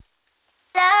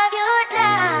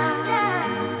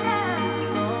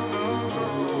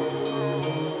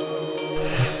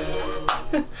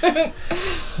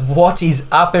What is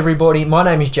up, everybody? My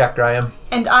name is Jack Graham.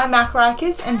 And I'm Mac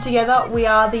Rikers, and together we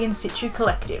are the In Situ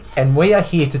Collective. And we are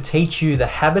here to teach you the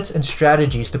habits and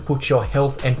strategies to put your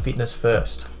health and fitness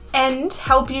first. And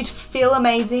help you to feel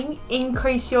amazing,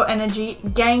 increase your energy,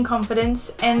 gain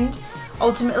confidence, and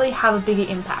ultimately have a bigger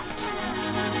impact.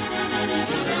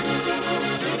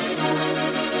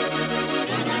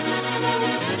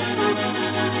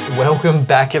 Welcome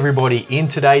back, everybody. In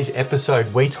today's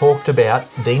episode, we talked about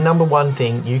the number one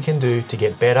thing you can do to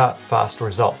get better, faster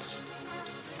results.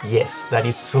 Yes, that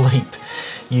is sleep.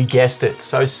 You guessed it.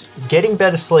 So getting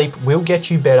better sleep will get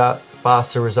you better,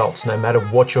 faster results, no matter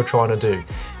what you're trying to do.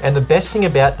 And the best thing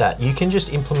about that, you can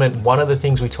just implement one of the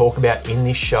things we talk about in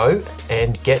this show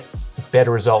and get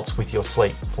better results with your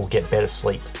sleep, or get better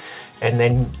sleep. And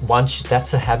then once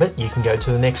that's a habit, you can go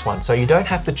to the next one. So you don't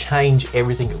have to change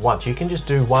everything at once. You can just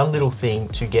do one little thing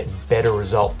to get better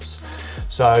results.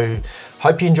 So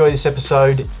hope you enjoy this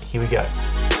episode. Here we go.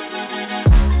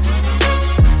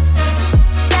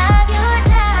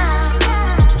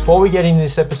 Before we get into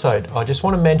this episode, I just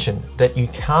want to mention that you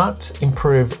can't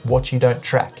improve what you don't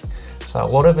track. So a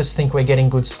lot of us think we're getting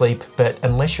good sleep, but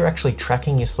unless you're actually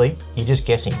tracking your sleep, you're just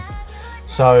guessing.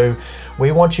 So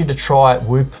we want you to try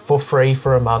Whoop for free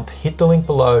for a month. Hit the link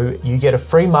below. You get a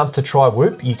free month to try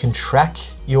Whoop. You can track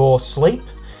your sleep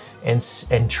and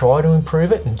try to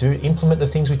improve it and implement the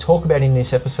things we talk about in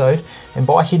this episode. And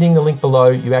by hitting the link below,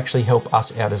 you actually help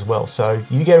us out as well. So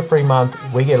you get a free month,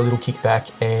 we get a little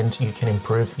kickback, and you can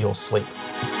improve your sleep.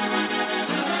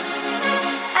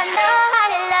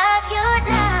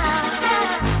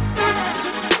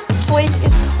 Sleep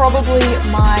is probably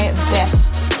my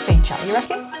best feature, you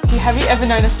reckon? Have you ever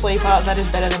known a sleeper that is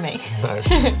better than me? No.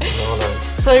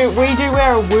 So we do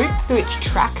wear a Whoop which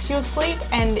tracks your sleep,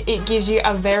 and it gives you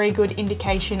a very good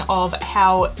indication of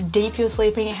how deep you're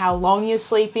sleeping, how long you're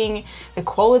sleeping, the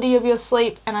quality of your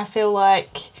sleep. And I feel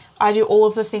like I do all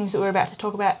of the things that we're about to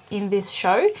talk about in this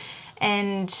show,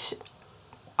 and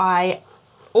I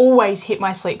always hit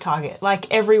my sleep target. Like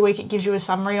every week it gives you a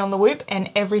summary on the Whoop, and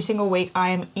every single week I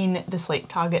am in the sleep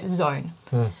target zone.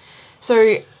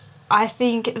 So I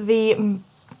think the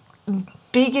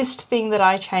biggest thing that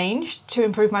I changed to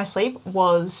improve my sleep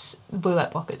was blue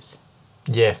light blockers.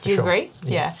 Yeah, for sure. Do you agree?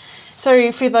 Yeah.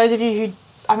 So for those of you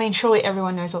who, surely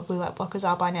everyone knows what blue light blockers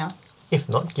are by now. If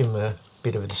not, give them a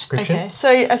bit of a description. Okay, so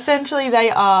essentially they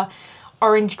are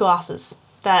orange glasses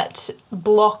that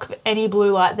block any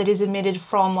blue light that is emitted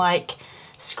from like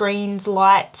screens,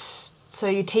 lights, so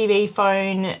your TV,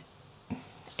 phone,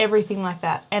 everything like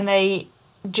that. And they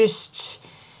just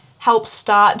help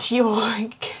start your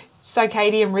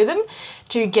circadian rhythm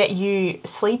to get you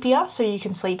sleepier so you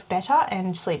can sleep better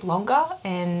and sleep longer.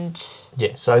 And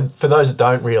yeah, so for those that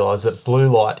don't realise, that blue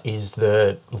light is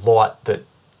the light that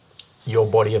your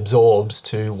body absorbs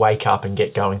to wake up and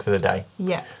get going for the day.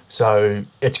 Yeah. So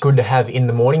it's good to have in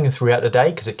the morning and throughout the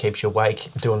day because it keeps you awake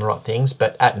doing the right things.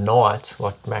 But at night,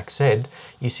 like Max said,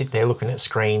 you sit there looking at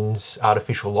screens,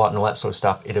 artificial light and all that sort of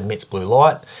stuff. It emits blue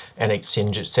light and it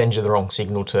sends you the wrong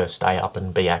signal to stay up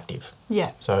and be active.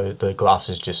 Yeah. So the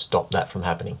glasses just stop that from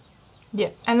happening.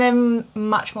 Yeah, and they're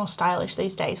much more stylish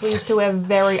these days. We used to wear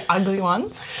very ugly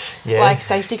ones, yeah, like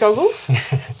safety goggles,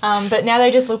 but now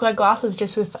they just look like glasses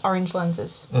just with orange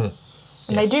lenses. And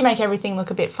they do make everything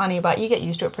look a bit funny, but you get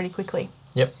used to it pretty quickly.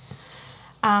 Yep.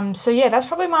 So yeah, that's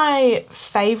probably my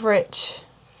favourite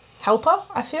helper,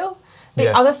 I feel.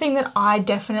 The other thing that I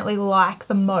definitely like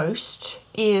the most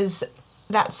is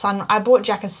that I bought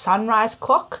Jack a sunrise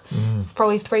clock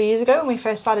probably 3 years ago when we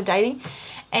first started dating,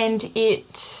 and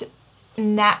it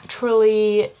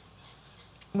naturally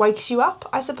wakes you up,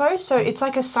 I suppose. So it's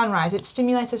like a sunrise. It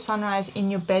stimulates a sunrise in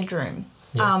your bedroom.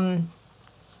 Yeah.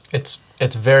 It's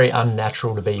very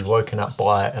unnatural to be woken up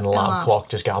by an alarm clock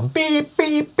just going beep,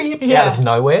 beep, beep out of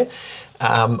nowhere.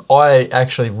 I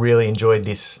actually really enjoyed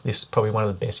this. This is probably one of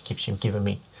the best gifts you've given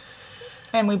me.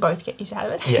 And we both get use out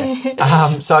of it.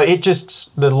 Yeah. So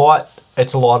it's a light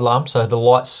alarm, so the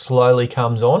light slowly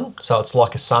comes on. So it's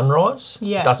like a sunrise.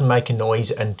 Yeah. It doesn't make a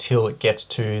noise until it gets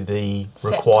to the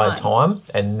required time,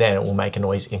 and then it will make a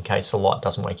noise in case the light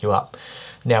doesn't wake you up.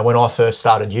 Now, when I first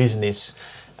started using this,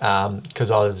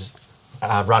 because I was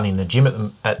running the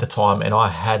gym at the time, and I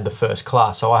had the first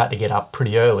class, so I had to get up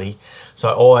pretty early. So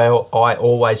I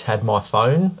always had my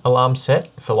phone alarm set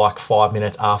for like 5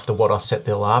 minutes after what I set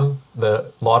the light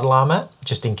alarm at,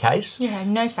 just in case. Yeah,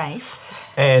 no faith.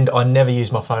 And I never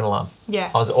used my phone alarm.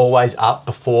 Yeah. I was always up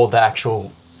before the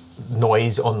actual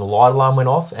noise on the light alarm went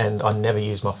off, and I never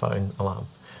used my phone alarm.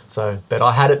 So, but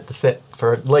I had it set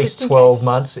for at least Just in 12 case.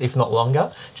 months, if not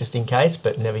longer, just in case,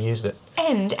 but never used it.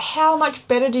 And how much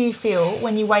better do you feel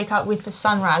when you wake up with the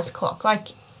sunrise clock? Like,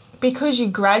 because you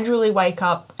gradually wake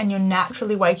up and you're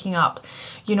naturally waking up,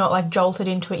 you're not like jolted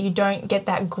into it. You don't get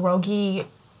that groggy,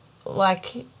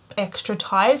 like extra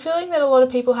tired feeling that a lot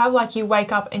of people have. Like, you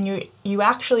wake up and you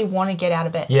actually want to get out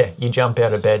of bed. Yeah, you jump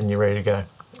out of bed and you're ready to go.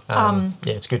 Yeah,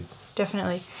 it's good.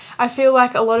 Definitely. I feel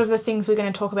like a lot of the things we're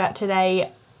going to talk about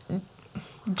today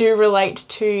do relate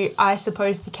to, I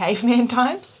suppose, the caveman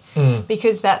times,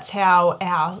 because that's how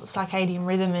our circadian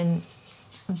rhythm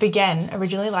began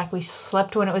originally. Like, we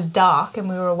slept when it was dark and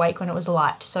we were awake when it was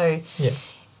light. So Yeah.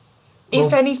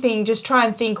 if anything, just try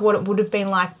and think what it would have been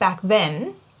like back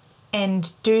then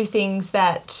and do things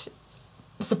that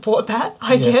support that,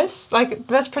 I guess. Like,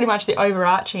 that's pretty much the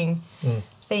overarching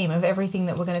theme of everything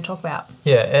that we're going to talk about.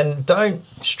 Yeah, and don't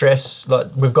stress. Like,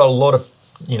 we've got a lot of,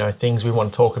 things we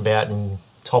want to talk about and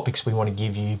topics we want to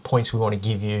give you, points we want to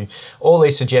give you, all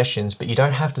these suggestions, but you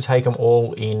don't have to take them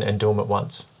all in and do them at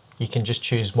once. You can just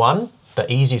choose one, the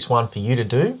easiest one for you to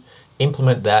do,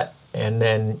 implement that, and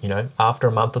then, after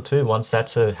a month or two, once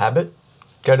that's a habit,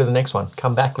 go to the next one.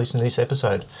 Come back, listen to this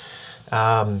episode.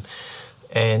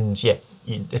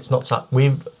 It's not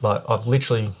something I've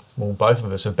literally, both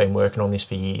of us have been working on this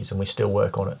for years and we still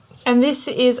work on it. And this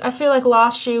is, I feel like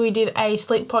last year we did a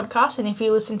sleep podcast, and if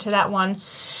you listen to that one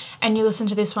and you listen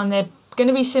to this one, they're going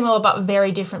to be similar but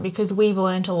very different because we've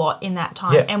learned a lot in that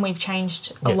time and we've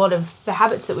changed a lot of the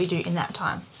habits that we do in that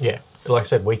time. Yeah, like I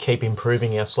said, we keep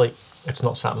improving our sleep. It's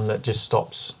not something that just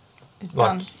stops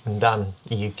Done. And done.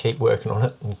 You keep working on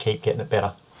it and keep getting it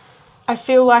better. I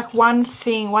feel like one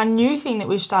new thing that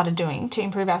we've started doing to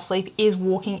improve our sleep is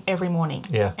walking every morning.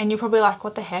 Yeah. And you're probably like,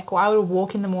 what the heck? Why would a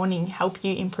walk in the morning help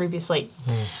you improve your sleep?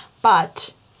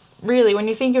 But really, when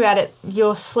you think about it,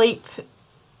 your sleep,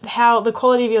 how the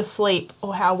quality of your sleep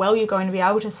or how well you're going to be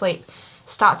able to sleep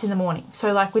starts in the morning.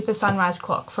 So like with the sunrise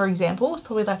clock, for example, it's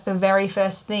probably like the very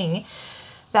first thing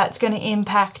that's going to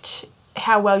impact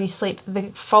how well you sleep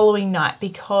the following night,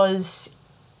 because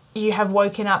you have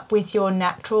woken up with your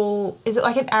natural, is it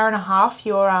like an hour and a half,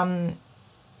 your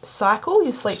cycle,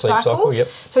 your sleep cycle? Yep.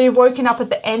 So you've woken up at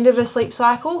the end of a sleep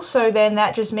cycle, so then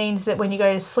that just means that when you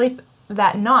go to sleep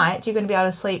that night, you're going to be able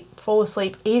to fall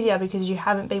asleep easier because you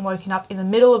haven't been woken up in the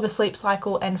middle of a sleep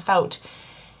cycle and felt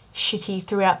shitty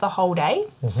throughout the whole day.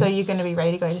 So you're going to be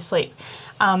ready to go to sleep.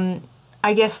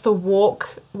 I guess the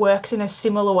walk works in a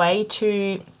similar way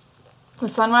to the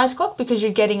sunrise clock, because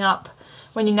you're getting up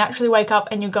when you naturally wake up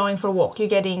and you're going for a walk. You're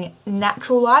getting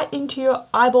natural light into your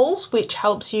eyeballs, which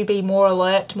helps you be more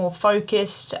alert, more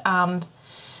focused,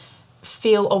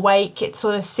 feel awake. It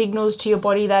sort of signals to your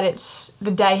body that the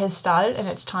day has started and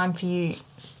it's time for you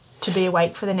to be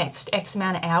awake for the next X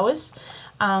amount of hours.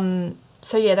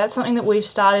 So yeah, that's something that we've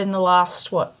started in the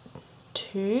last,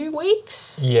 2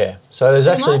 weeks? Yeah. So there's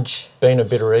actually much. been a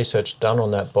bit of research done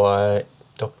on that by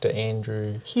Dr.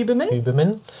 Andrew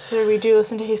Huberman. So we do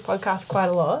listen to his podcast quite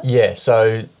a lot. Yeah,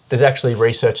 so there's actually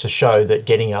research to show that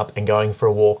getting up and going for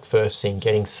a walk first thing,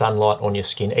 getting sunlight on your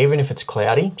skin, even if it's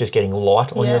cloudy, just getting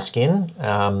light on your skin,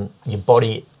 your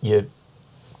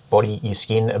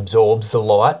skin absorbs the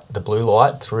light, the blue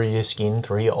light, through your skin,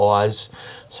 through your eyes.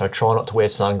 So try not to wear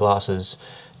sunglasses.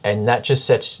 And that just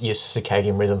sets your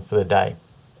circadian rhythm for the day.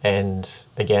 And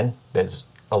again, there's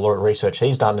a lot of research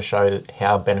he's done to show that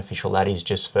how beneficial that is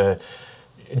just for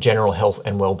general health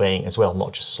and well-being as well,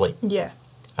 not just sleep. Yeah.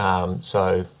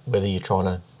 So whether you're trying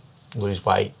to lose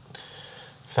weight,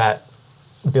 fat,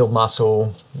 build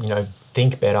muscle,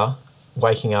 think better,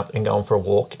 waking up and going for a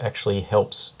walk actually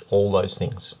helps all those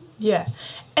things. Yeah.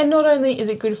 And not only is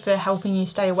it good for helping you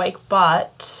stay awake,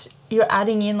 but you're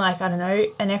adding in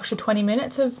an extra 20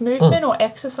 minutes of movement or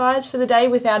exercise for the day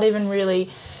without even really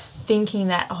thinking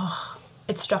that,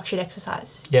 it's structured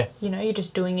exercise. Yeah. You're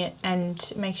just doing it and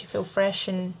it makes you feel fresh,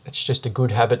 and it's just a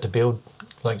good habit to build.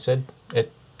 Like I said,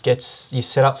 it gets you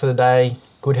set up for the day,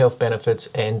 good health benefits,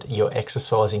 and you're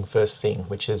exercising first thing,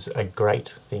 which is a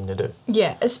great thing to do.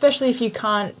 Yeah, especially if you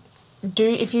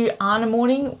aren't a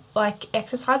morning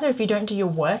exerciser, if you don't do your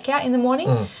workout in the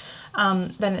morning,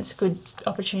 then it's a good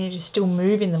opportunity to still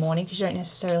move in the morning because you don't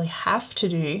necessarily have to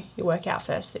do your workout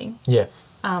first thing. Yeah.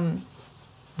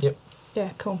 Yep.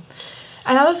 Yeah, cool.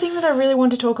 Another thing that I really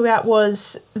wanted to talk about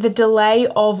was the delay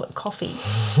of coffee.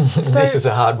 So this is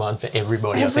a hard one for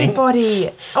everybody, I think.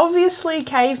 Everybody. Obviously,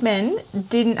 cavemen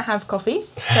didn't have coffee,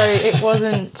 so it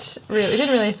didn't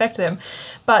really affect them.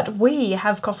 But we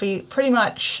have coffee pretty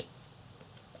much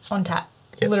on tap,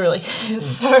 literally.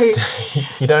 So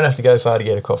you don't have to go far to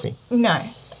get a coffee. no.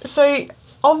 So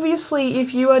obviously,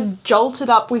 if you are jolted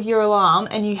up with your alarm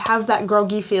and you have that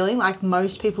groggy feeling like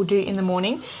most people do in the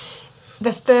morning,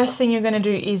 the first thing you're going to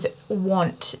do is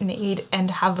need,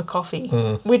 and have a coffee,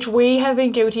 which we have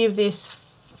been guilty of this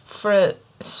for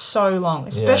so long,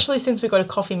 especially since we got a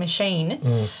coffee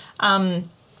machine.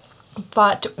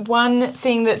 But one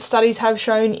thing that studies have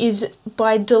shown is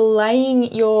by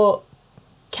delaying your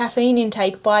caffeine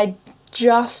intake by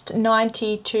just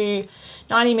 90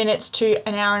 minutes to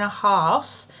an hour and a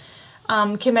half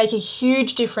can make a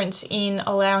huge difference in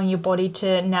allowing your body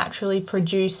to naturally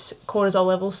produce cortisol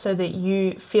levels so that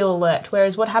you feel alert.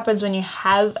 Whereas what happens when you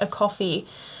have a coffee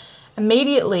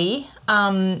immediately,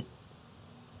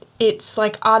 it's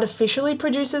like artificially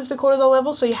produces the cortisol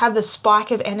level. So you have the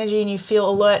spike of energy and you feel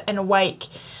alert and awake,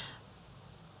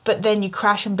 but then you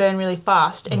crash and burn really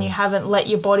fast and you haven't let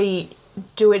your body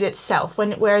do it itself.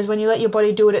 Whereas when you let your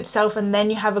body do it itself and then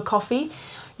you have a coffee,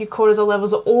 your cortisol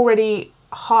levels are already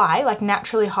high, like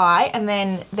naturally high, and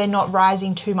then they're not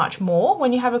rising too much more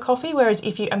when you have a coffee. Whereas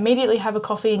if you immediately have a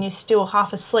coffee and you're still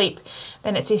half asleep,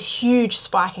 then it's this huge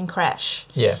spike and crash.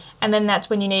 Yeah. And then that's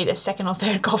when you need a second or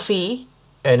third coffee.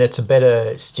 And it's a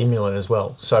better stimulant as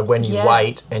well. So when you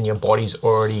wait and your body's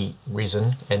already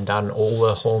risen and done all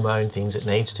the hormone things it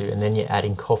needs to, and then you're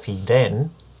adding coffee, then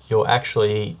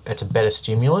it's a better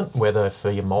stimulant, whether for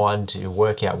your mind, your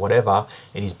workout, whatever,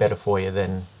 it is better for you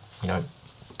than,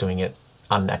 doing it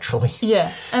unnaturally.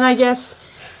 Yeah. And I guess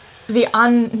the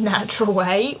unnatural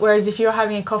way, whereas if you're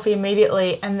having a coffee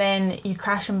immediately and then you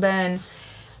crash and burn,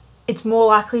 it's more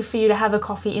likely for you to have a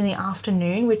coffee in the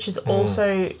afternoon, which is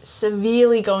also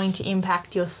severely going to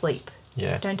impact your sleep.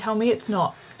 Yeah. Don't tell me it's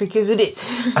not, because it is.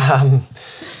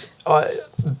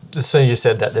 As soon as you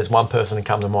said that, there's one person who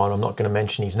comes to mind. I'm not going to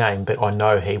mention his name, but I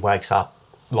know he wakes up,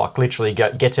 like literally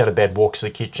gets out of bed, walks to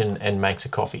the kitchen and makes a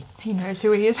coffee. He knows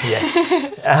who he is.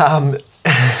 Yeah.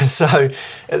 So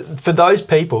for those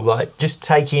people, like, just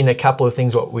take in a couple of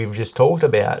things what we've just talked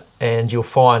about, and you'll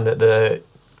find that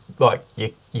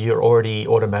you're already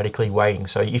automatically waiting.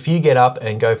 So if you get up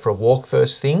and go for a walk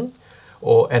first thing,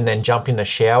 and then jump in the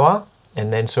shower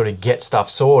and then sort of get stuff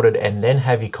sorted and then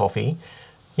have your coffee,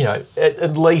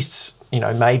 at least,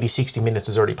 maybe 60 minutes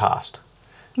has already passed.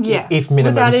 Yeah. If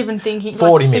minimum, without even thinking,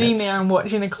 40 like minutes. sitting there and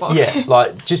watching the clock. Yeah,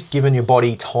 like just giving your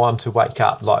body time to wake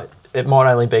up. Like it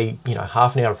might only be,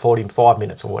 half an hour to 45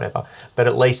 minutes or whatever, but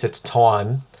at least it's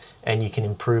time and you can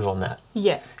improve on that.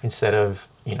 Yeah. Instead of,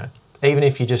 even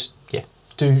if you just,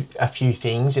 do a few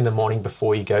things in the morning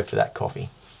before you go for that coffee.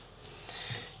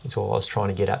 That's all I was trying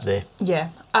to get at there. Yeah.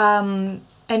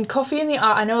 And coffee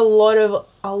I know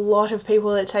a lot of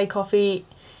people that take coffee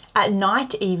at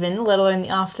night even, let alone the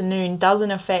afternoon,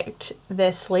 doesn't affect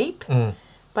their sleep,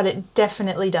 but it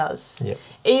definitely does. Yeah.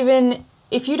 Even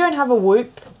if you don't have a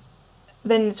Whoop,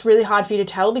 then it's really hard for you to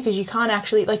tell, because you can't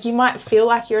actually, you might feel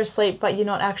like you're asleep, but you're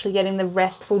not actually getting the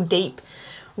restful, deep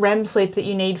REM sleep that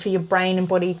you need for your brain and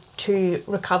body to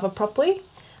recover properly.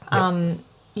 Yep.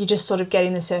 You're just sort of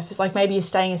getting the surface, maybe you're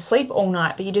staying asleep all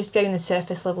night, but you're just getting the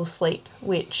surface level sleep,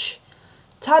 which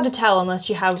it's hard to tell unless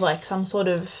you have some sort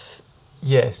of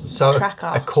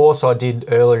tracker. A course I did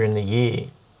earlier in the year,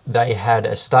 they had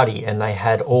a study and they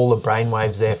had all the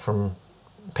brainwaves there from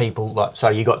people. So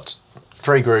you got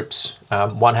 3 groups,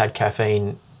 one had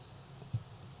caffeine,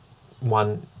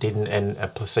 one didn't, and a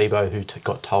placebo who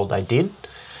got told they did.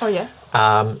 Oh, yeah.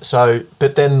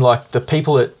 But then the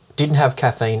people that didn't have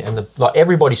caffeine and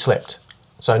everybody slept.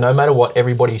 So no matter what,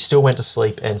 everybody still went to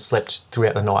sleep and slept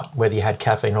throughout the night, whether you had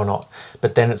caffeine or not.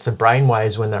 But then it's the brain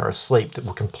waves when they're asleep that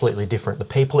were completely different. The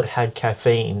people that had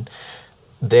caffeine,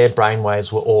 their brain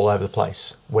waves were all over the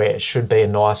place, where it should be a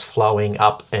nice flowing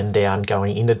up and down,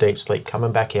 going into deep sleep,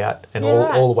 coming back out, and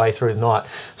all the way through the night.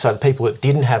 So the people that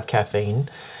didn't have caffeine,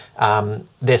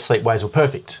 their sleep waves were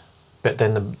perfect. But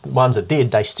then the ones that did,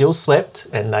 they still slept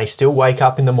and they still wake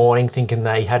up in the morning thinking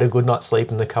they had a good night's sleep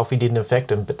and the coffee didn't affect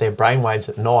them, but their brainwaves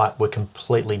at night were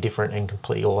completely different and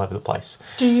completely all over the place.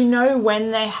 Do you know when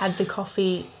they had the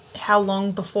coffee, how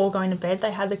long before going to bed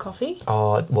they had the coffee?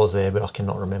 Oh, it was there, but I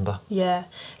cannot remember. Yeah.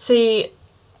 See,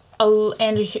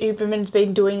 Andrew Huberman's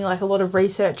been doing a lot of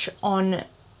research on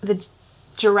the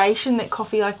duration that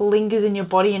coffee lingers in your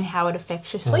body and how it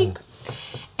affects your sleep.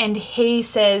 And he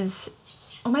says,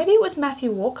 or maybe it was Matthew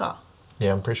Walker.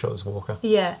 Yeah, I'm pretty sure it was Walker.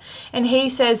 Yeah. And he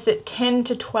says that 10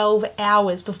 to 12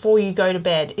 hours before you go to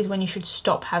bed is when you should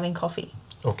stop having coffee.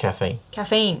 Or caffeine.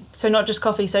 Caffeine. So not just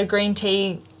coffee, so green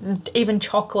tea, even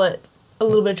chocolate. A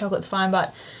little bit of chocolate's fine,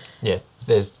 but... Yeah,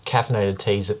 there's caffeinated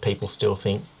teas that people still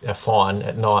think are fine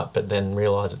at night, but then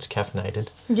realise it's caffeinated.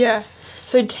 Yeah.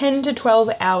 So 10 to 12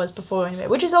 hours before going to bed,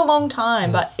 which is a long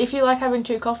time, but if you like having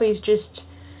 2 coffees, just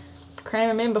cram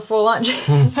them in before lunch.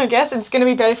 I guess it's going to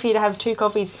be better for you to have 2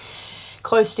 coffees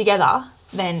close together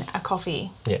than a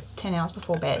coffee 10 hours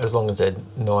before bed. As long as they're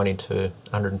 90 to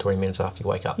 120 minutes after you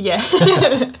wake up. Yeah.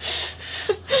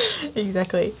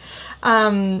 Exactly.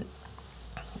 I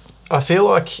feel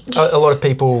like a lot of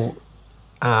people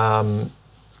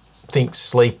think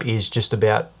sleep is just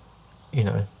about,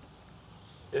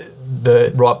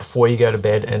 the right before you go to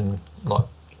bed and like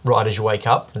right as you wake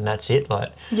up, and that's it.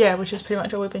 Like, yeah, which is pretty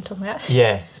much what we've been talking about.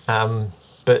 Yeah.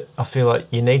 But I feel like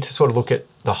you need to sort of look at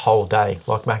the whole day.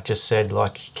 Like Mac just said,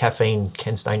 like caffeine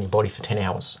can stay in your body for 10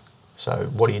 hours. So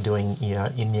what are you doing,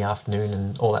 in the afternoon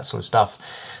and all that sort of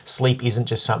stuff? Sleep isn't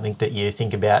just something that you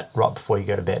think about right before you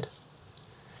go to bed.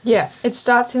 Yeah, it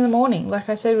starts in the morning, like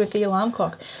I said, with the alarm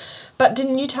clock. But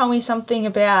didn't you tell me something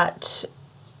about...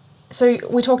 So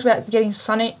we talked about getting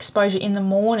sun exposure in the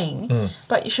morning,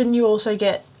 but shouldn't you also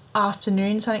get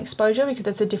afternoon sun exposure because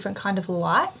it's a different kind of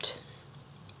light?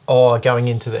 Oh, going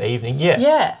into the evening? Yeah.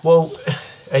 Yeah. Well,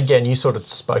 again, you sort of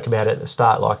spoke about it at the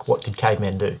start, like what did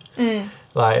cavemen do?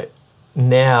 Like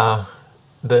now...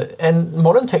 And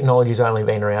modern technology's only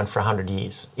been around for 100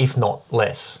 years, if not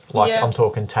less. Like I'm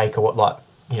talking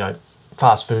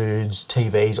fast foods,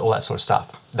 TVs, all that sort of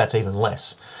stuff. That's even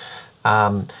less.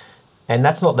 And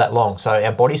that's not that long. So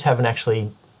our bodies haven't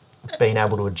actually been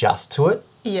able to adjust to it.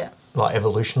 Yeah. Like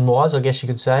evolution-wise, I guess you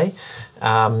could say.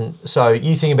 So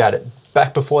you think about it,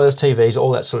 back before those TVs,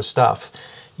 all that sort of stuff,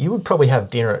 you would probably have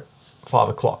dinner at 5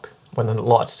 o'clock when the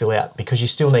light's still out because you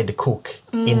still need to cook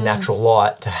in natural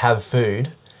light to have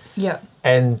food. Yeah.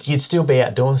 And you'd still be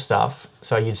out doing stuff,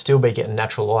 so you'd still be getting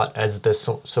natural light as the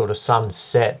sort of sun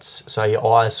sets, so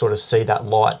your eyes sort of see that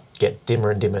light get dimmer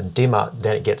and dimmer and dimmer,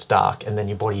 then it gets dark, and then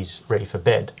your body's ready for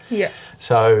bed. Yeah.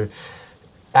 So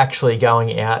actually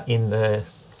going out in the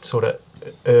sort of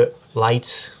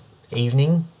late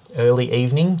evening, early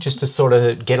evening, just to sort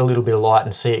of get a little bit of light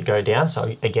and see it go down.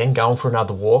 So again, going for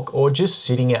another walk or just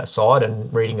sitting outside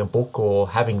and reading a book or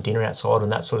having dinner outside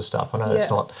and that sort of stuff. I know that's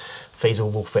not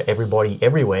feasible for everybody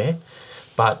everywhere,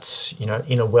 but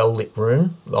in a well-lit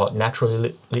room, like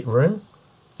naturally lit room,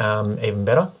 even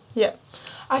better. Yeah.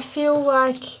 I feel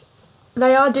like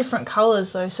they are different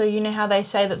colours though. So you know how they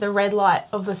say that the red light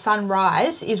of the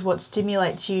sunrise is what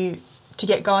stimulates you to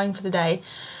get going for the day.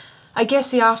 I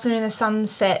guess the afternoon, the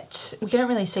sunset, we don't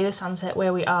really see the sunset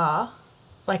where we are,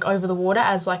 like over the water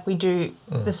as like we do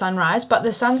the sunrise, but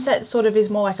the sunset sort of is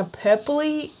more like a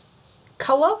purpley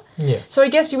colour. Yeah. So I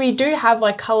guess we do have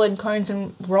like coloured cones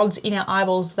and rods in our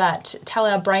eyeballs that tell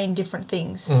our brain different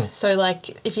things. So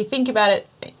like if you think about it,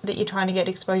 that you're trying to get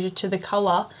exposure to the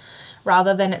colour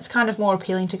rather than it's kind of more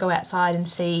appealing to go outside and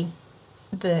see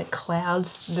the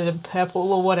clouds that are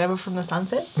purple or whatever from the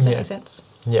sunset. Does that make sense?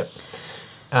 Yep.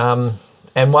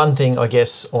 And one thing, I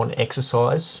guess, on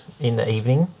exercise in the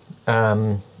evening,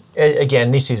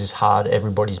 again, this is hard.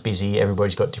 Everybody's busy.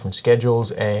 Everybody's got different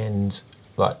schedules, and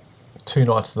like 2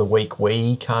 nights of the week,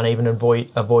 we can't even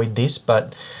avoid this.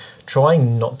 But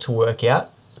trying not to work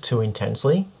out too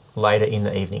intensely later in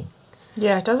the evening.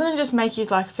 Yeah, doesn't it just make you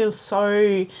like feel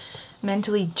so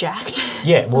mentally jacked?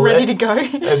 Yeah, well, ready to go.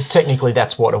 Technically,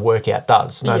 that's what a workout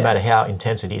does. No matter how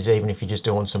intense it is, even if you're just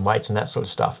doing some weights and that sort of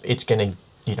stuff, it's going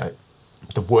to,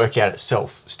 the workout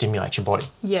itself stimulates your body.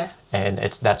 Yeah. And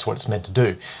that's what it's meant to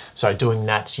do. So doing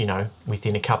that,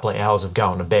 within a couple of hours of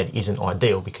going to bed isn't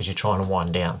ideal because you're trying to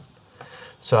wind down.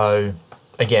 So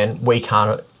again, we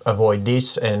can't avoid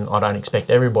this, and I don't expect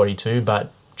everybody to,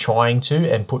 but trying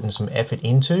to and putting some effort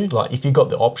into, like if you've got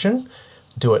the option,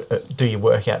 do your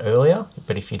workout earlier,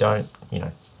 but if you don't,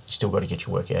 you still got to get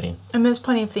your workout in. And there's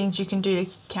plenty of things you can do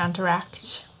to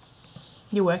counteract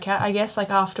your workout, I guess. Like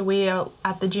after we are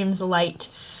at the gyms late,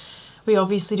 we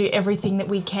obviously do everything that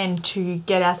we can to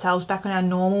get ourselves back on our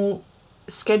normal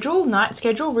schedule, night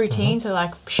schedule, routine. So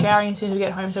like showering as soon as we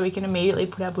get home so we can immediately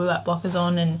put our blue light blockers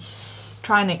on and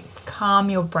trying to calm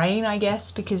your brain, I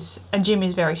guess, because a gym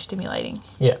is very stimulating.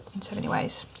 Yeah. In so many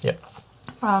ways. Yeah.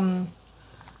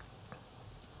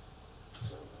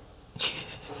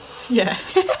 Yeah.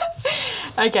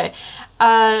 Okay.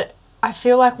 I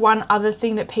feel like one other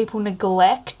thing that people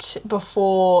neglect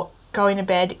before going to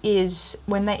bed is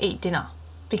when they eat dinner.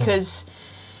 Because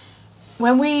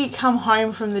when we come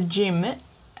home from the gym,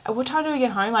 what time do we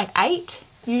get home? Like 8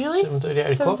 usually? 7:30,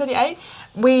 8 o'clock. 7:30, 8.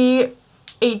 We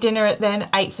eat dinner at then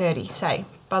 8:30, say,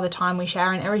 by the time we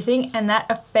shower and everything. And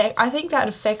I think that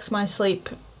affects my sleep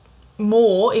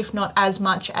more, if not as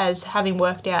much as having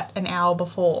worked out an hour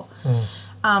before.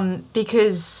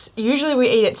 Because usually we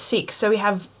eat at 6, so we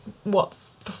have,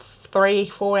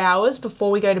 3-4 hours before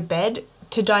we go to bed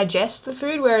to digest the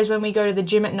food, whereas when we go to the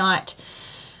gym at night,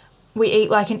 we eat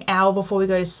like an hour before we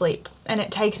go to sleep, and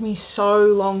it takes me so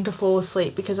long to fall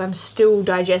asleep because I'm still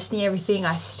digesting everything.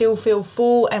 I still feel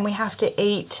full, and we have to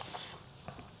eat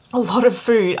a lot of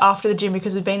food after the gym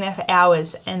because we've been there for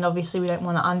hours, and obviously we don't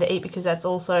want to undereat because that's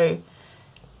also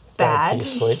bad. For your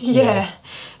sleep. Yeah.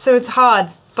 So it's hard,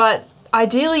 but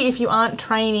ideally if you aren't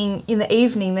training in the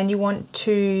evening, then you want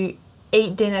to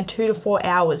eat dinner 2 to 4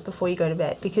 hours before you go to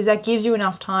bed, because that gives you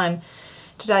enough time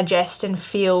to digest and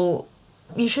feel.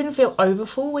 You shouldn't feel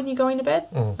overfull when you're going to bed.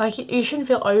 Like, you shouldn't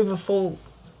feel overfull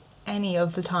any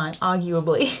of the time,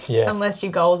 arguably, unless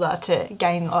your goals are to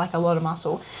gain like a lot of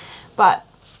muscle. But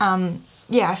I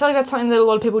feel like that's something that a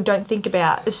lot of people don't think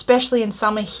about, especially in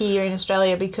summer here in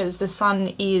Australia, because the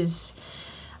sun is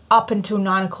up until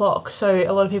 9 o'clock. So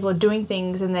a lot of people are doing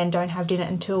things and then don't have dinner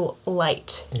until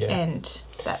late, and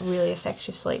that really affects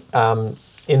your sleep.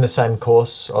 In the same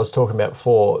course I was talking about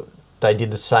before, they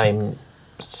did the same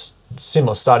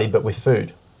similar study but with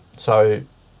food. So,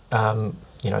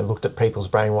 looked at people's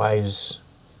brain waves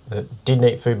that didn't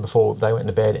eat food before they went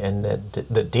to bed and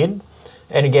that did.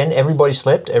 And again, everybody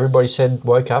slept. Everybody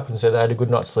woke up and said they had a good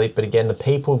night's sleep. But again, the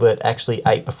people that actually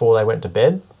ate before they went to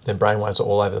bed, their brainwaves are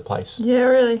all over the place. Yeah,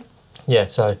 really. Yeah,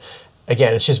 so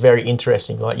again, it's just very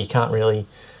interesting. Like, you can't really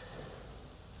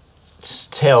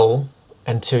tell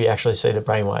until you actually see the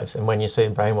brainwaves. And when you see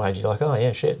the brainwaves, you're like, oh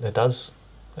yeah, shit, that does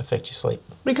affect your sleep.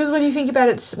 Because when you think about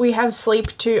it, we have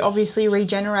sleep to obviously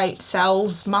regenerate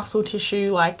cells, muscle tissue,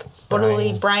 like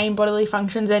bodily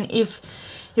functions. And if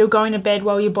you're going to bed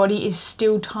while your body is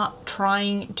still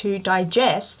trying to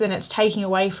digest, then it's taking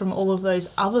away from all of those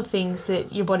other things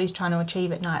that your body's trying to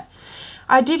achieve at night.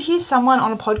 I did hear someone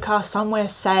on a podcast somewhere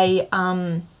say,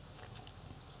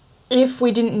 if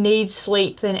we didn't need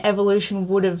sleep, then evolution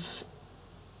would have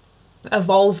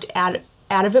evolved out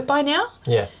of it by now.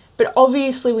 Yeah. But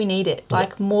obviously we need it,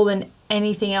 like more than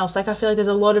anything else. Like, I feel like there's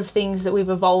a lot of things that we've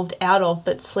evolved out of,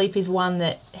 but sleep is one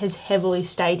that has heavily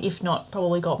stayed, if not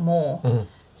probably got more.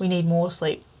 We need more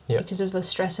sleep because of the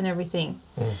stress and everything.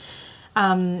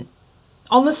 On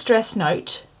the stress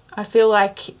note, I feel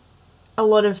like a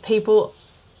lot of people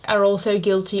are also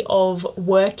guilty of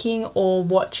working or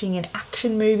watching an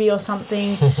action movie or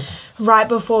something right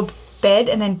before bed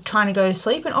and then trying to go to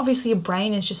sleep. And obviously your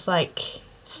brain is just like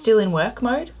still in work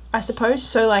mode, I suppose.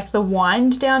 So like the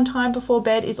wind down time before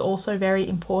bed is also very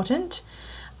important.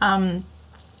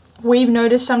 We've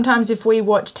noticed sometimes if we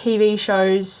watch TV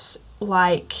shows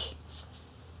like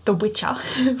The Witcher,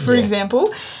 for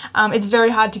example, it's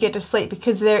very hard to get to sleep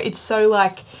because it's so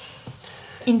like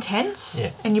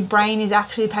intense and your brain is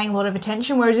actually paying a lot of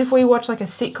attention. Whereas if we watch like a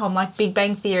sitcom like Big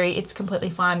Bang Theory, it's completely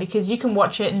fine because you can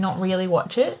watch it and not really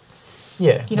watch it.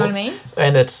 Yeah. You know what I mean?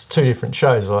 And it's two different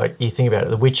shows. Like, you think about it,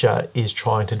 The Witcher is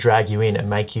trying to drag you in and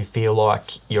make you feel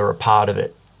like you're a part of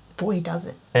it. Boy, does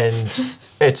it. And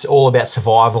it's all about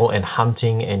survival and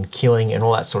hunting and killing and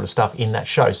all that sort of stuff in that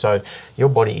show. So your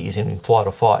body is in flight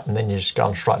or fight and then you're just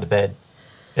going straight to bed.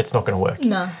 It's not going to work.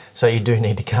 No. So you do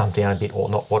need to calm down a bit or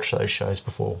not watch those shows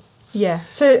before. Yeah.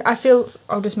 So I feel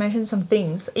I'll just mention some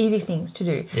things, easy things to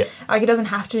do. Yeah. Like, it doesn't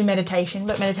have to be meditation,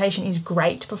 but meditation is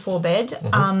great before bed.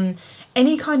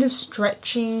 Any kind of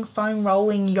stretching, foam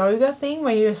rolling, yoga thing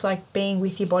where you're just like being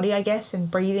with your body, I guess,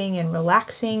 and breathing and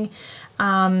relaxing.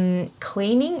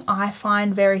 Cleaning, I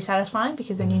find very satisfying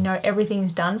because then you know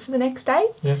everything's done for the next day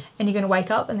and you're going to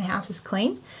wake up and the house is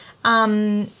clean.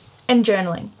 And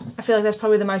journaling. I feel like that's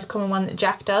probably the most common one that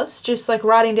Jack does. Just like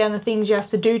writing down the things you have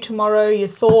to do tomorrow, your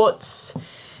thoughts,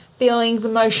 feelings,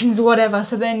 emotions, whatever.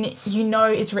 So then you know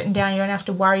it's written down. You don't have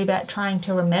to worry about trying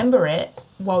to remember it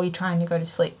while you're trying to go to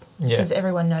sleep. Because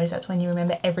everyone knows that's when you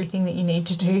remember everything that you need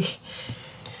to do.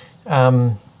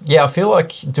 I feel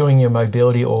like doing your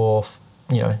mobility or,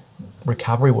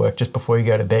 recovery work just before you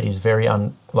go to bed is very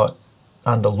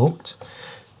underlooked.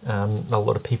 A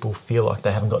lot of people feel like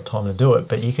they haven't got time to do it,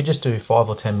 but you could just do 5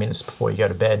 or 10 minutes before you go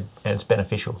to bed and it's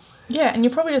beneficial. Yeah, and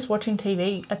you're probably just watching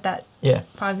TV at that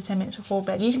 5 to 10 minutes before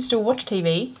bed. You can still watch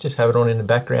TV. Just have it on in the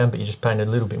background, but you're just paying a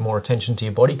little bit more attention to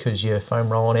your body because you're foam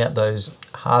rolling out those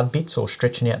hard bits or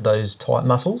stretching out those tight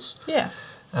muscles. Yeah.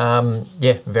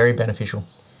 Very beneficial.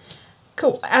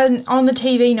 Cool. And on the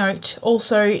TV note,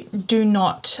 also do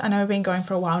not, I know we've been going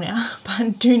for a while now,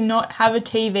 but do not have a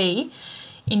TV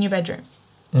in your bedroom.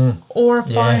 Or a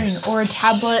phone or a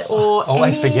tablet or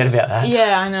always forget about that.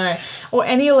 Yeah, I know. Or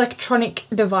any electronic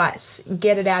device,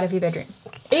 get it out of your bedroom.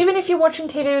 Even if you're watching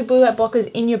TV with blue light blockers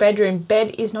in your bedroom,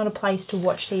 bed is not a place to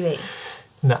watch TV.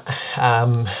 No.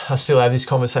 I still have this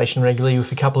conversation regularly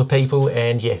with a couple of people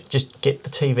and just get the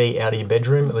TV out of your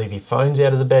bedroom, leave your phones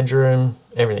out of the bedroom,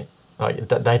 everything. Like,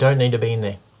 they don't need to be in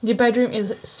there. Your bedroom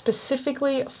is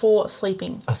specifically for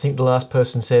sleeping. I think the last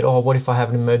person said, "Oh, what if I have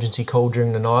an emergency call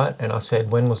during the night?" And I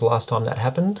said, "When was the last time that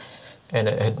happened?" And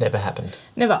it had never happened.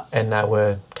 Never. And they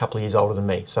were a couple of years older than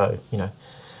me, so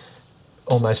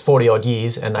almost 40 odd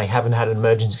years, and they haven't had an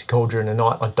emergency call during the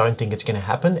night. I don't think it's going to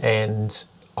happen, and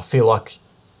I feel like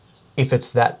if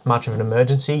it's that much of an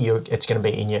emergency, it's going to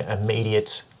be in your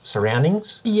immediate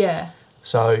surroundings. Yeah.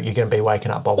 So you're going to be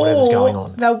waking up by whatever's going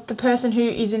on. The person who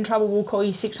is in trouble will call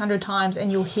you 600 times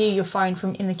and you'll hear your phone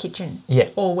from in the kitchen. Yeah.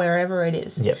 Or wherever it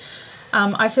is. Yep.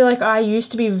 I feel like I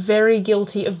used to be very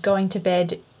guilty of going to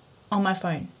bed on my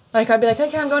phone. Like, I'd be like,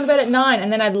 okay, I'm going to bed at 9,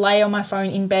 and then I'd lay on my phone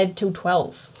in bed till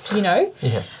 12,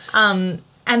 Yeah. And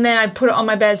then I'd put it on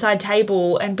my bedside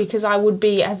table, and because I would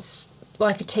be as,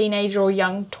 like, a teenager or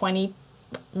young 20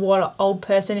 old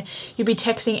person, you'd be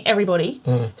texting everybody.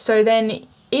 So then,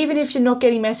 even if you're not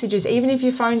getting messages, even if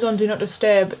your phone's on Do Not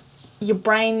Disturb, your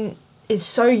brain is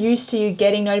so used to you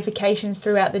getting notifications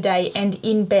throughout the day and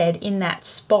in bed in that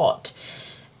spot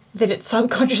that it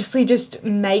subconsciously just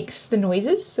makes the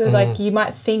noises. So, like, you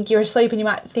might think you're asleep and you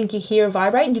might think you hear a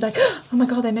vibrate and you're like, oh my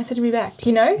God, they messaged me back,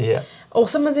 Yeah. Or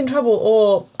someone's in trouble,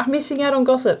 or I'm missing out on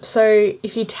gossip. So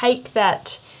if you take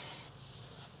that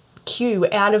cue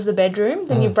out of the bedroom,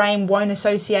 then your brain won't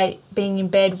associate being in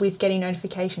bed with getting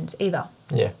notifications either.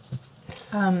 Yeah.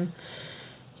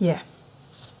 Yeah.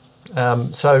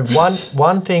 So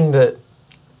one thing that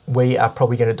we are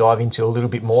probably going to dive into a little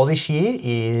bit more this year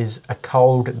is a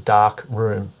cold, dark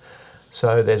room.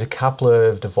 So there's a couple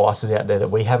of devices out there that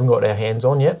we haven't got our hands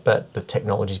on yet, but the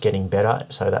technology is getting better.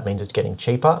 So that means it's getting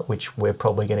cheaper, which we're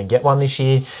probably going to get one this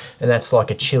year. And that's like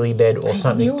a chilly bed or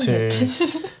something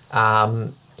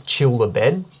to chill the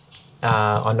bed.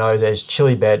 I know there's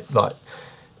chilly bed, like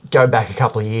go back a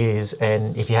couple of years,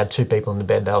 and if you had two people in the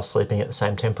bed, they were sleeping at the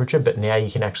same temperature. But now you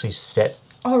can actually set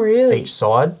each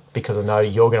side, because I know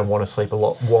you're going to want to sleep a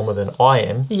lot warmer than I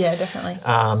am. Yeah, definitely.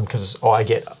 Because I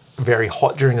get very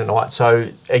hot during the night. So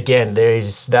again, there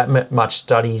is that much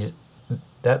data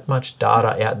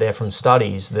out there from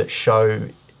studies that show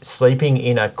sleeping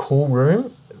in a cool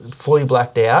room, fully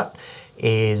blacked out,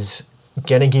 is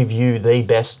going to give you the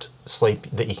best sleep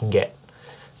that you can get,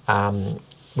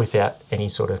 without any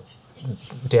sort of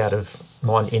doubt of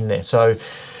mind in there. So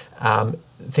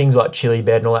things like chilly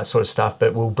bed and all that sort of stuff,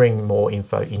 but we'll bring more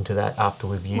info into that after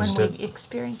we've used it. When we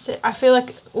experience it. I feel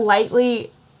like lately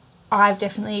I've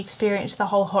definitely experienced the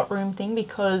whole hot room thing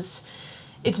because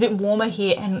it's a bit warmer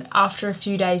here, and after a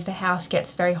few days the house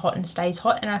gets very hot and stays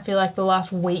hot, and I feel like the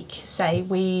last week, say,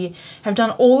 we have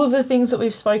done all of the things that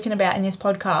we've spoken about in this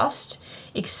podcast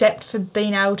except for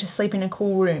being able to sleep in a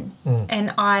cool room.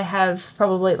 And I have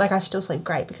probably, like, I still sleep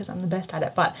great because I'm the best at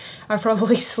it, but I've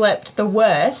probably slept the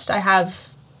worst I have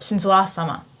since last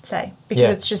summer, say,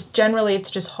 because it's just generally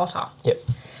it's just hotter. Yep.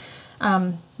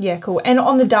 Yeah, cool. And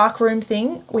on the dark room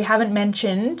thing, I haven't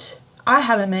mentioned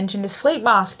a sleep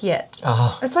mask yet.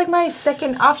 Oh. It's like my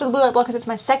second, after the blue light blockers, it's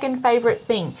my second favourite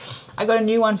thing. I got a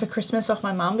new one for Christmas off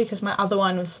my mum because my other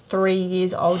one was 3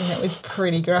 years old and it was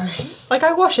pretty gross. Like,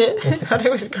 I wash it, but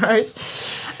it was gross.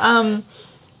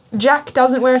 Jack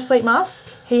doesn't wear a sleep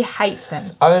mask. He hates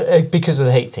them. Because of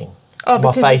the heat thing. Oh,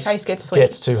 My because your face gets sweaty.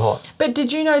 gets too hot. But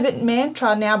did you know that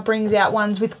Mantra now brings out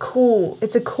ones with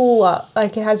it's a cooler,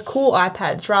 like it has cool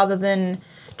iPads rather than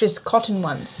just cotton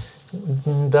ones?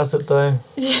 Does it though?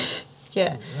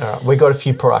 Yeah. All right, we got a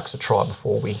few products to try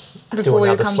before we do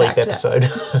another sleep episode.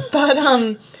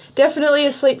 But definitely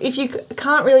a sleep. If you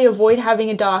can't really avoid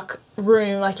having a dark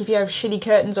room, like if you have shitty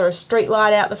curtains or a street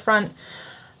light out the front,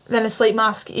 then a sleep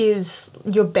mask is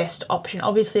your best option.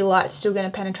 Obviously, light's still going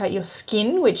to penetrate your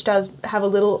skin, which does have a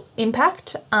little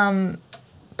impact,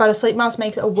 but a sleep mask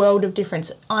makes a world of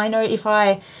difference. I know if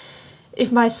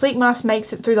my sleep mask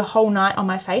makes it through the whole night on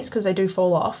my face, because they do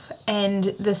fall off, and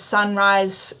the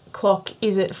sunrise clock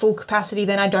is at full capacity,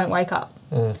 then I don't wake up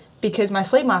because my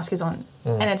sleep mask is on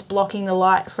and it's blocking the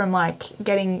light from, like,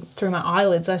 getting through my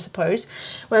eyelids, I suppose.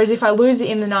 Whereas if I lose it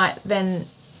in the night, then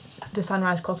the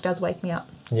sunrise clock does wake me up.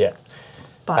 Yeah.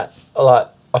 But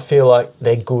I feel like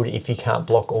they're good if you can't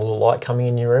block all the light coming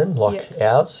in your room, like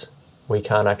ours. We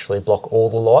can't actually block all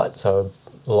the light, so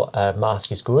a mask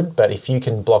is good. But if you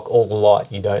can block all the light,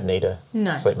 you don't need a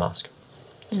sleep mask.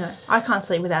 No, I can't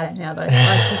sleep without it now, though.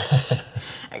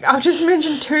 Like, I've just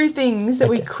mentioned two things that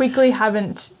we quickly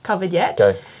haven't covered yet.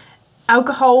 Go.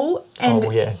 Alcohol and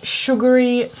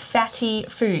sugary, fatty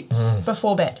foods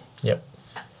before bed. Yep.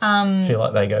 I feel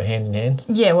like they go hand in hand.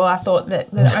 Yeah, well, I thought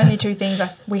that the only two things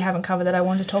we haven't covered that I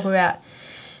wanted to talk about.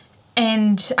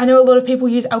 And I know a lot of people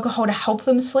use alcohol to help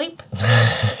them sleep,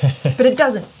 but it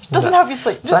doesn't. It doesn't help you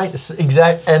sleep.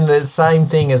 And the same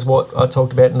thing as what I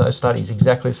talked about in those studies.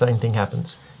 Exactly the same thing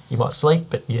happens. You might sleep,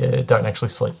 but you don't actually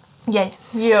sleep. Yeah,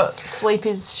 your sleep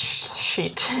is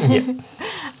shit. Yeah.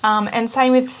 And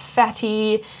same with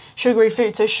fatty, sugary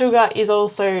food. So sugar is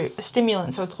also a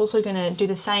stimulant, so it's also going to do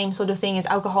the same sort of thing as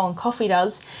alcohol and coffee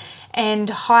does. And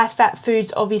high-fat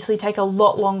foods obviously take a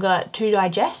lot longer to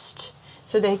digest.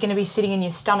 So they're going to be sitting in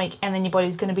your stomach, and then your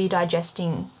body's going to be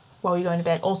digesting while you're going to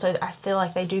bed. Also, I feel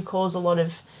like they do cause a lot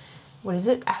of,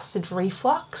 acid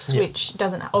reflux, which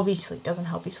obviously doesn't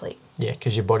help you sleep. Yeah,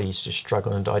 because your body's just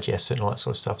struggling to digest it and all that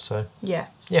sort of stuff. So yeah.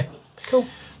 Cool.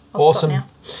 I'll Awesome. stop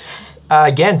now.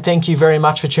 Again, thank you very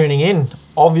much for tuning in.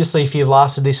 Obviously, if you've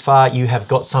lasted this far, you have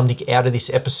got something out of this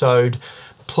episode.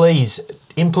 Please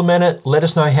implement it, let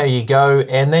us know how you go,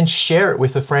 and then share it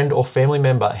with a friend or family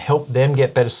member. Help them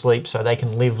get better sleep so they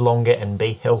can live longer and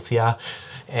be healthier.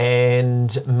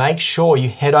 And make sure you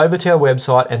head over to our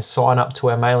website and sign up to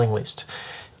our mailing list.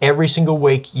 Every single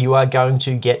week, you are going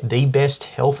to get the best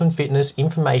health and fitness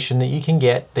information that you can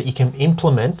get, that you can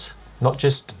implement, not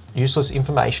just useless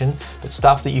information, but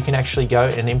stuff that you can actually go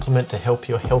and implement to help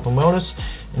your health and wellness.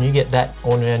 And you get that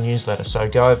on our newsletter. So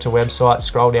go over to the website,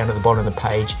 scroll down to the bottom of the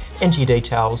page, enter your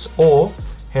details, or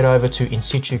head over to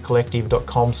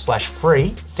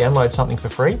insitucollective.com/free, download something for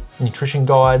free, nutrition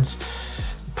guides,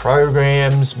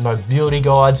 programs, mobility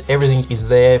guides, everything is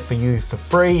there for you for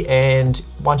free. And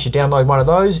once you download one of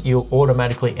those, you'll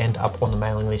automatically end up on the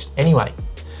mailing list anyway.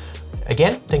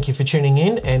 Again, thank you for tuning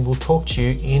in, and we'll talk to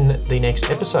you in the next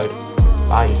episode.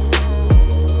 Bye.